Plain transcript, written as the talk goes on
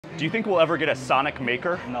Do you think we'll ever get a Sonic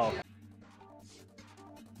maker? No.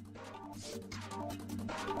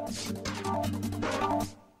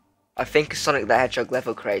 I think a Sonic the Hedgehog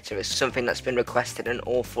level creator is something that's been requested an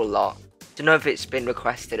awful lot. Don't know if it's been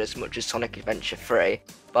requested as much as Sonic Adventure 3,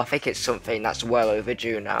 but I think it's something that's well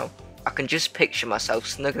overdue now. I can just picture myself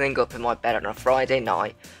snuggling up in my bed on a Friday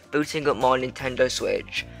night, booting up my Nintendo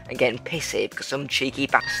Switch, and getting pissy because some cheeky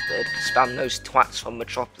bastard spammed those twats from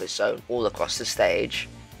Metropolis Zone all across the stage.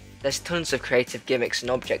 There's tons of creative gimmicks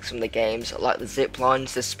and objects from the games, like the zip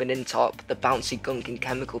lines, the spinning top, the bouncy gunk and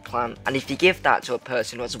chemical plant, and if you give that to a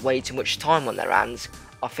person who has way too much time on their hands,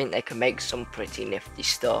 I think they can make some pretty nifty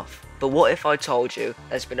stuff. But what if I told you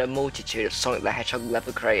there's been a multitude of Sonic the Hedgehog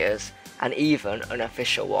level creators, and even an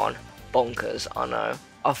official one? Bonkers, I know.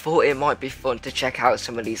 I thought it might be fun to check out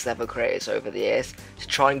some of these level creators over the years, to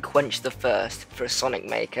try and quench the thirst for a Sonic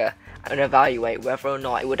maker, and evaluate whether or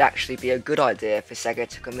not it would actually be a good idea for Sega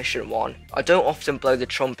to commission one. I don't often blow the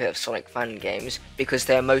trumpet of Sonic fan games, because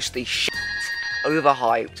they are mostly shit,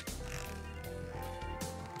 overhyped,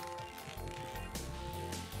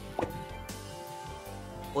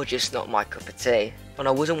 or just not my cup of tea, and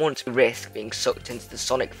I wouldn't want to risk being sucked into the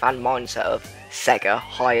Sonic fan mindset of Sega,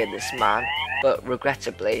 hire this man, but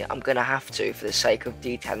regrettably I'm gonna have to for the sake of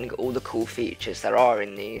detailing all the cool features there are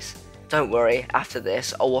in these. Don't worry, after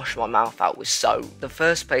this I'll wash my mouth out with soap. The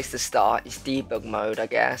first place to start is debug mode, I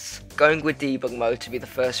guess. Going with debug mode to be the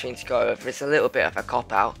first thing to go over is a little bit of a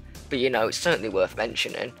cop out, but you know, it's certainly worth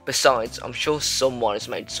mentioning. Besides, I'm sure someone has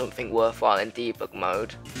made something worthwhile in debug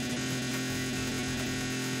mode.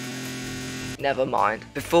 Never mind.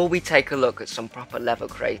 Before we take a look at some proper level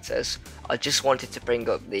creators, I just wanted to bring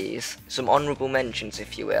up these, some honourable mentions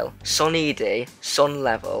if you will. SonED,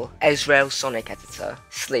 SonLevel, Ezreal Sonic Editor,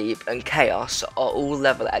 Sleep and Chaos are all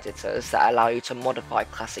level editors that allow you to modify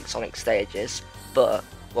classic Sonic stages, but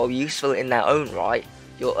while useful in their own right,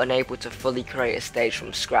 you're unable to fully create a stage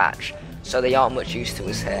from scratch, so they aren't much use to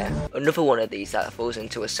us here. Another one of these that falls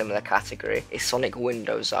into a similar category is Sonic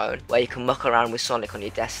Window Zone, where you can muck around with Sonic on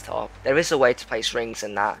your desktop. There is a way to place rings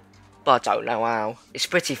in that, but I don't know how. It's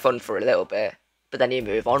pretty fun for a little bit, but then you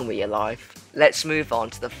move on with your life. Let's move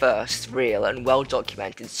on to the first real and well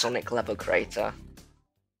documented Sonic level creator.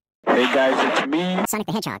 Hey guys, it's me, Sonic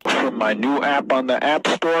the Hedgehog, from my new app on the App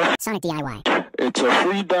Store. Sonic DIY. It's a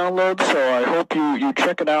free download, so I hope you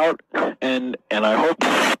check it out, and I hope...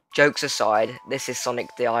 Jokes aside, this is Sonic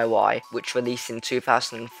DIY, which released in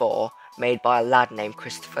 2004, made by a lad named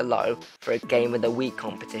Christopher Lowe for a Game of the Week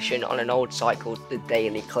competition on an old site called The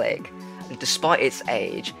Daily Click. And despite its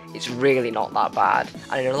age, it's really not that bad,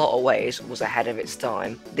 and in a lot of ways was ahead of its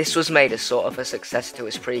time. This was made as sort of a successor to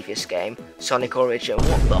his previous game, Sonic Origin.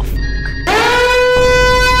 What the f***?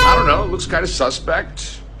 I don't know, it looks kind of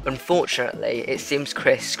suspect. Unfortunately, it seems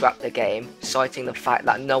Chris scrapped the game, citing the fact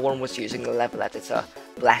that no one was using the level editor.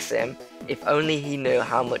 Bless him. If only he knew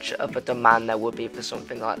how much of a demand there would be for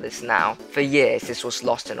something like this now. For years this was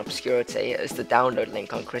lost in obscurity as the download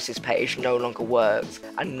link on Chris's page no longer worked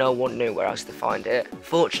and no one knew where else to find it.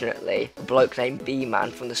 Fortunately, a bloke named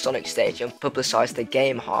B-Man from the Sonic Stadium publicised the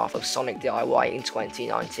game half of Sonic DIY in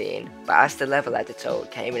 2019, but as the level editor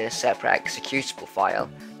came in a separate executable file,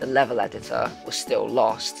 the level editor was still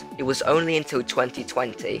lost. It was only until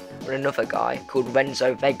 2020 when another guy called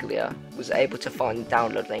Renzo Veglia was able to find the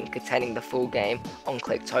download link containing the full game on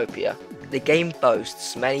Clicktopia. The game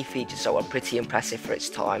boasts many features that were pretty impressive for its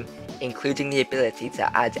time, including the ability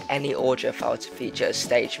to add any audio file to feature as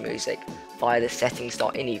stage music via the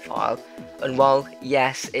settings.ini file, and while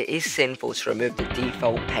yes, it is sinful to remove the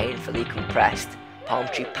default painfully compressed Palm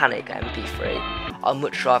Tree Panic MP3, I'd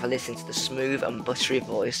much rather listen to the smooth and buttery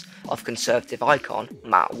voice of conservative icon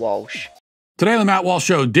Matt Walsh. Today on the Matt Walsh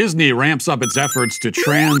Show, Disney ramps up its efforts to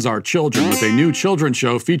trans our children with a new children's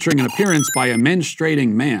show featuring an appearance by a menstruating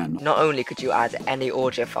man. Not only could you add any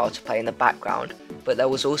audio file to play in the background, but there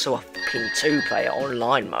was also a fucking 2-player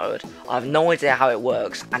online mode. I have no idea how it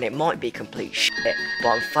works, and it might be complete shit, but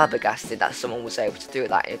I'm flabbergasted that someone was able to do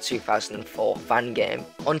that in a 2004 fan game.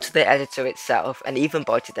 Onto the editor itself, and even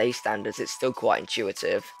by today's standards, it's still quite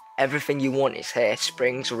intuitive. Everything you want is here: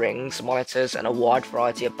 springs, rings, monitors, and a wide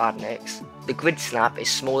variety of badniks. The grid snap is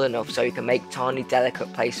small enough so you can make tiny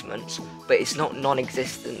delicate placements, but it's not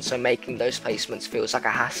non-existent, so making those placements feels like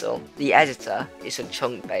a hassle. The editor isn't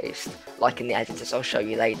chunk based, like in the editors I'll show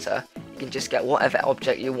you later. You can just get whatever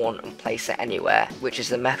object you want and place it anywhere, which is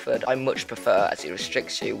the method I much prefer as it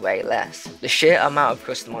restricts you way less. The sheer amount of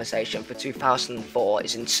customization for 2004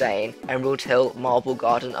 is insane. Emerald Hill, Marble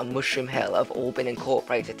Garden and Mushroom Hill have all been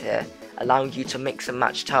incorporated here, allowing you to mix and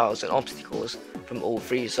match tiles and obstacles from all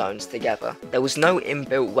 3 zones together. There was no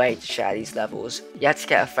inbuilt way to share these levels, you had to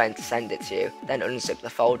get a friend to send it to you, then unzip the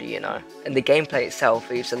folder, you know. And the gameplay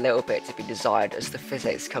itself leaves a little bit to be desired as the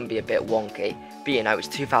physics can be a bit wonky, but you know, it's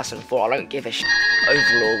 2004, I don't give a shit.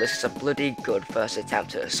 Overall, this is a bloody good first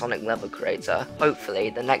attempt at a Sonic level creator. Hopefully,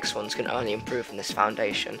 the next ones can only improve from this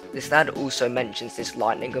foundation. This lad also mentions this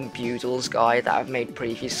Lightning and Boodles guy that have made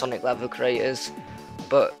previous Sonic level creators,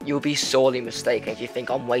 but you'll be sorely mistaken if you think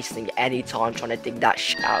I'm wasting any time trying to dig that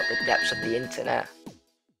shit out of the depths of the internet.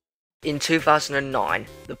 In 2009,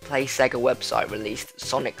 the Play Sega website released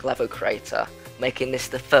Sonic Level Creator, making this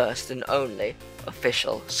the first and only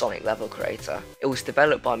official Sonic level creator. It was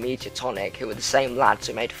developed by Mediatonic, who were the same lads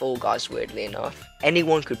who made Fall Guys, weirdly enough.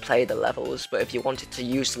 Anyone could play the levels, but if you wanted to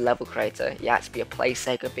use the level creator, you had to be a Play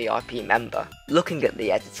Sega VIP member. Looking at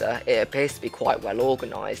the editor, it appears to be quite well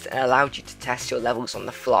organised and allowed you to test your levels on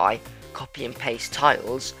the fly, copy and paste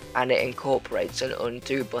tiles, and it incorporates an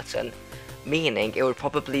undo button, meaning it would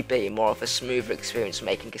probably be more of a smoother experience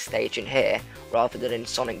making a stage in here rather than in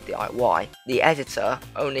Sonic DIY. The editor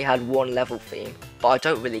only had one level theme, but I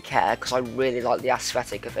don't really care because I really like the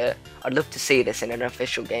aesthetic of it. I'd love to see this in an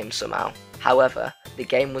official game somehow. However, the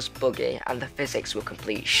game was buggy and the physics were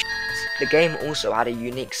complete shit. The game also had a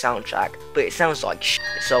unique soundtrack, but it sounds like shit,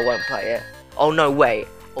 so I won't play it. Oh no, wait,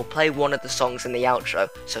 I'll play one of the songs in the outro,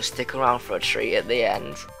 so stick around for a treat at the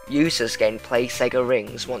end. Users gain Play Sega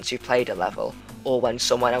rings once you played a level, or when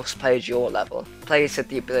someone else played your level. Players had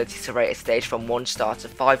the ability to rate a stage from 1 star to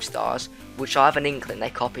 5 stars, which I have an inkling they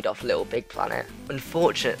copied off Little Big Planet.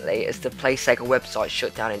 Unfortunately, as the Play Sega website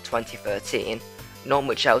shut down in 2013, not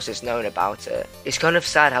much else is known about it. It's kind of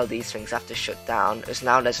sad how these things have to shut down, as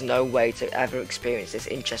now there's no way to ever experience this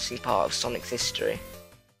interesting part of Sonic's history.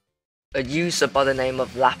 A user by the name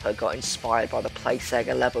of Lapper got inspired by the Play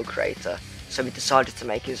Sega level creator, so he decided to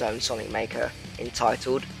make his own Sonic Maker,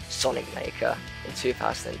 entitled Sonic Maker, in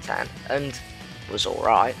 2010, and was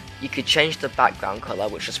alright. You could change the background colour,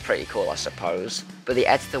 which was pretty cool I suppose, but the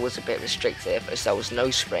editor was a bit restrictive as there was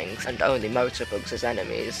no springs and only motorbugs as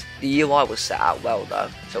enemies. The UI was set out well though,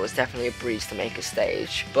 so it was definitely a breeze to make a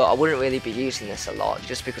stage, but I wouldn't really be using this a lot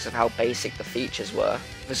just because of how basic the features were.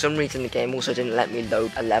 For some reason the game also didn't let me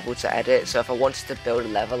load a level to edit, so if I wanted to build a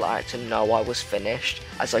level I had to know I was finished,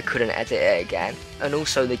 as I couldn't edit it again. And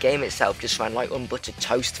also the game itself just ran like unbuttered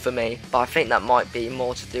toast for me, but I think that might be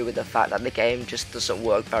more to do with the fact that the game just doesn't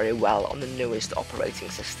work very well on the newest operating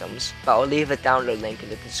systems. But I'll leave a download link in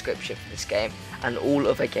the description for this game and all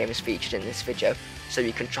other games featured in this video, so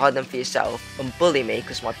you can try them for yourself and bully me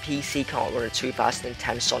because my PC can't run a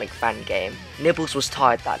 2010 Sonic fan game. Nibbles was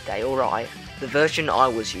tired that day, alright. The version I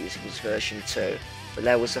was using was version 2, but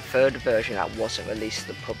there was a third version that wasn't released to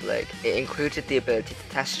the public. It included the ability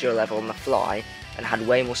to test your level on the fly and had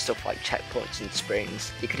way more stuff like checkpoints and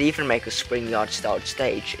springs. You could even make a spring yard style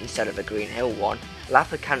stage instead of a green hill one.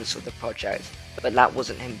 Lapper cancelled the project, but that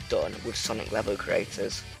wasn't him done with Sonic level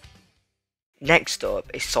creators. Next up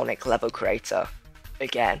is Sonic Level Creator.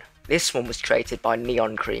 Again, this one was created by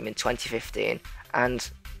Neon Cream in 2015, and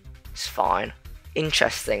it's fine.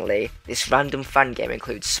 Interestingly, this random fan game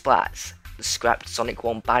includes Splats, the scrapped Sonic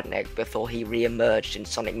 1 badnik before he re-emerged in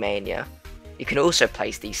Sonic Mania. You can also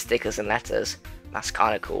place these stickers and letters, that's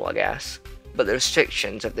kinda cool I guess, but the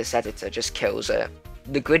restrictions of this editor just kills it.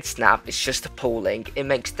 The grid snap is just appalling, it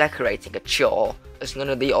makes decorating a chore, as none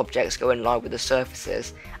of the objects go in line with the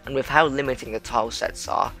surfaces, and with how limiting the tile sets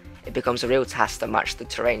are, it becomes a real task to match the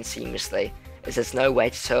terrain seamlessly, as there's no way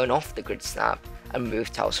to turn off the grid snap and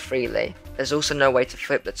move tiles freely. There's also no way to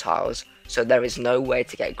flip the tiles, so there is no way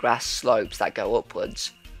to get grass slopes that go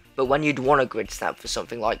upwards. But when you'd want a grid snap for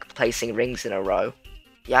something like placing rings in a row,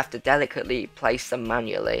 you have to delicately place them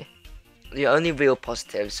manually. The only real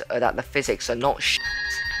positives are that the physics are not shit.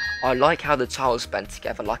 I like how the tiles bend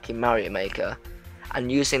together like in Mario Maker,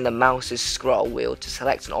 and using the mouse's scroll wheel to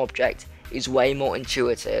select an object is way more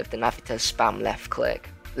intuitive than having to spam left click.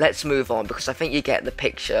 Let's move on because I think you get the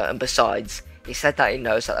picture, and besides, he said that he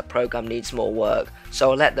knows that the program needs more work,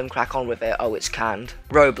 so I'll let them crack on with it. Oh, it's canned.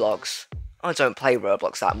 Roblox. I don't play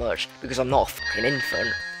Roblox that much because I'm not a fucking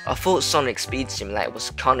infant. I thought Sonic Speed Simulator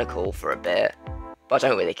was kinda cool for a bit, but I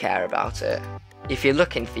don't really care about it. If you're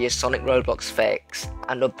looking for your Sonic Roblox fix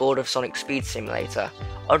and are bored of Sonic Speed Simulator,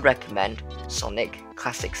 I'd recommend Sonic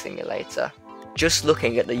Classic Simulator. Just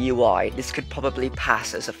looking at the UI, this could probably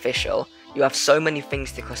pass as official, You have so many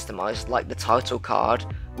things to customize, like the title card,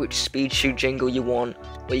 which speed shoot jingle you want,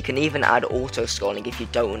 or you can even add auto-scrolling if you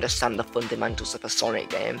don't understand the fundamentals of a Sonic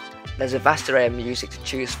game. There's a vast array of music to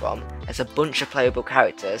choose from, there's a bunch of playable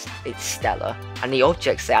characters, it's stellar, and the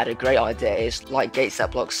objects they add are great ideas, like gates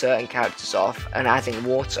that block certain characters off, and adding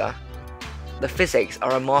water. The physics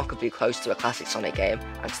are remarkably close to a classic Sonic game,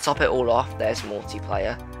 and to top it all off, there's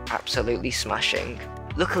multiplayer, absolutely smashing.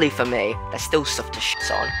 Luckily for me, there's still stuff to shit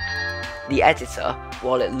on. The editor,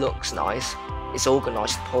 while it looks nice, is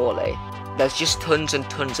organised poorly. There's just tons and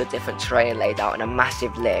tons of different terrain laid out in a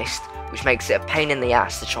massive list, which makes it a pain in the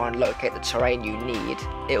ass to try and locate the terrain you need.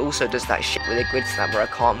 It also does that shit with a grid snap where I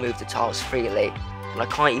can't move the tiles freely, and I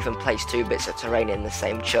can't even place 2 bits of terrain in the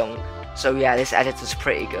same chunk. So yeah, this editor's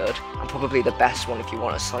pretty good, and probably the best one if you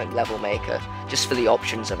want a Sonic level maker, just for the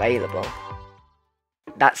options available.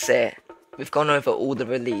 That's it. We've gone over all the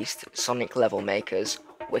released Sonic level makers,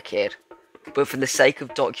 wicked. But for the sake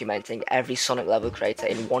of documenting every Sonic level creator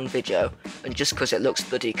in one video, and just cause it looks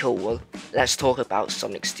bloody cool, let's talk about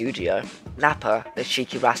Sonic Studio. Napper, the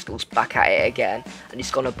cheeky rascal's back at it again, and he's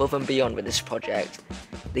gone above and beyond with this project.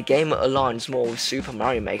 The game aligns more with Super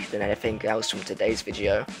Mario Maker than anything else from today's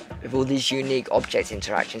video, with all these unique object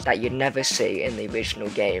interactions that you'd never see in the original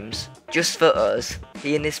games. Just for us,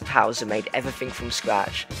 he and his pals have made everything from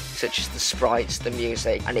scratch, such as the sprites, the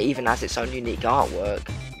music, and it even has its own unique artwork.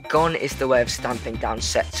 Gone is the way of stamping down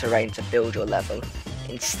set terrain to build your level.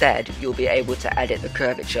 Instead, you'll be able to edit the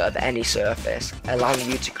curvature of any surface,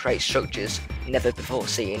 allowing you to create structures never before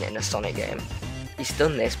seen in a Sonic game. He's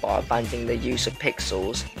done this by abandoning the use of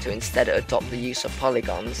pixels to instead adopt the use of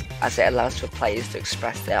polygons, as it allows for players to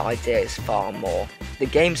express their ideas far more. The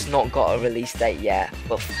game's not got a release date yet,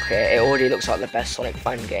 but fuck it, it already looks like the best Sonic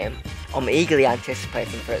fan game. I'm eagerly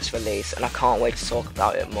anticipating for its release, and I can't wait to talk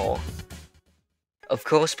about it more. Of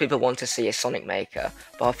course people want to see a Sonic maker,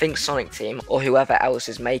 but I think Sonic Team, or whoever else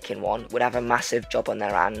is making one, would have a massive job on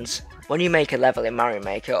their hands. When you make a level in Mario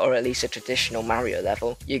Maker, or at least a traditional Mario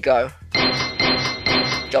level, you go,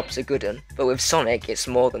 job's a good un. But with Sonic, it's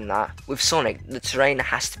more than that. With Sonic, the terrain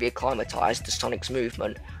has to be acclimatized to Sonic's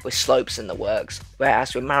movement, with slopes in the works,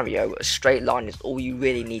 whereas with Mario, a straight line is all you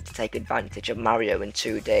really need to take advantage of Mario in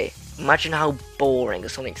 2D. Imagine how boring a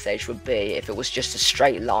Sonic stage would be if it was just a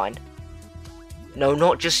straight line. No,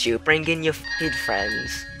 not just you, bring in your f***ing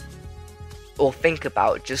friends. Or think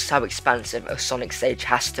about just how expansive a Sonic stage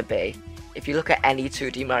has to be. If you look at any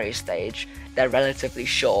 2D Mario stage, they're relatively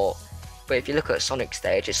short, but if you look at a Sonic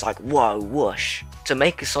stage, it's like, whoa, whoosh. To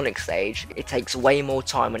make a Sonic stage, it takes way more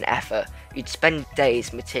time and effort. You'd spend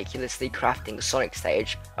days meticulously crafting a Sonic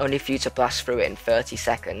stage, only for you to blast through it in 30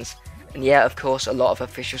 seconds. And yeah, of course, a lot of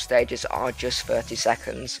official stages are just 30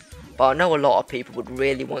 seconds. But I know a lot of people would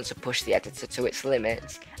really want to push the editor to its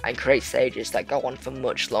limits and create stages that go on for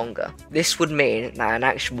much longer. This would mean that an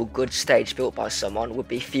actual good stage built by someone would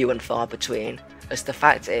be few and far between, as the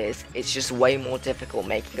fact is, it's just way more difficult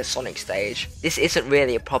making a Sonic stage. This isn't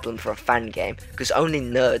really a problem for a fan game, because only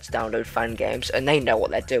nerds download fan games and they know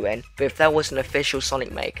what they're doing, but if there was an official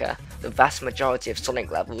Sonic maker, the vast majority of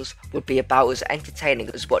Sonic levels would be about as entertaining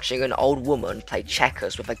as watching an old woman play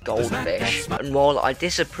checkers with a goldfish. And while I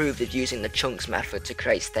disapproved of using the chunks method to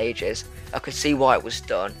create stages, I could see why it was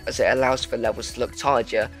done, as it allows for levels to look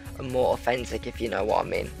tidier and more authentic, if you know what I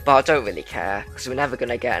mean. But I don't really care, because we're never going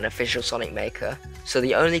to get an official Sonic maker. So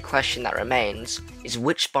the only question that remains is,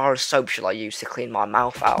 which bar of soap shall I use to clean my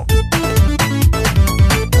mouth out?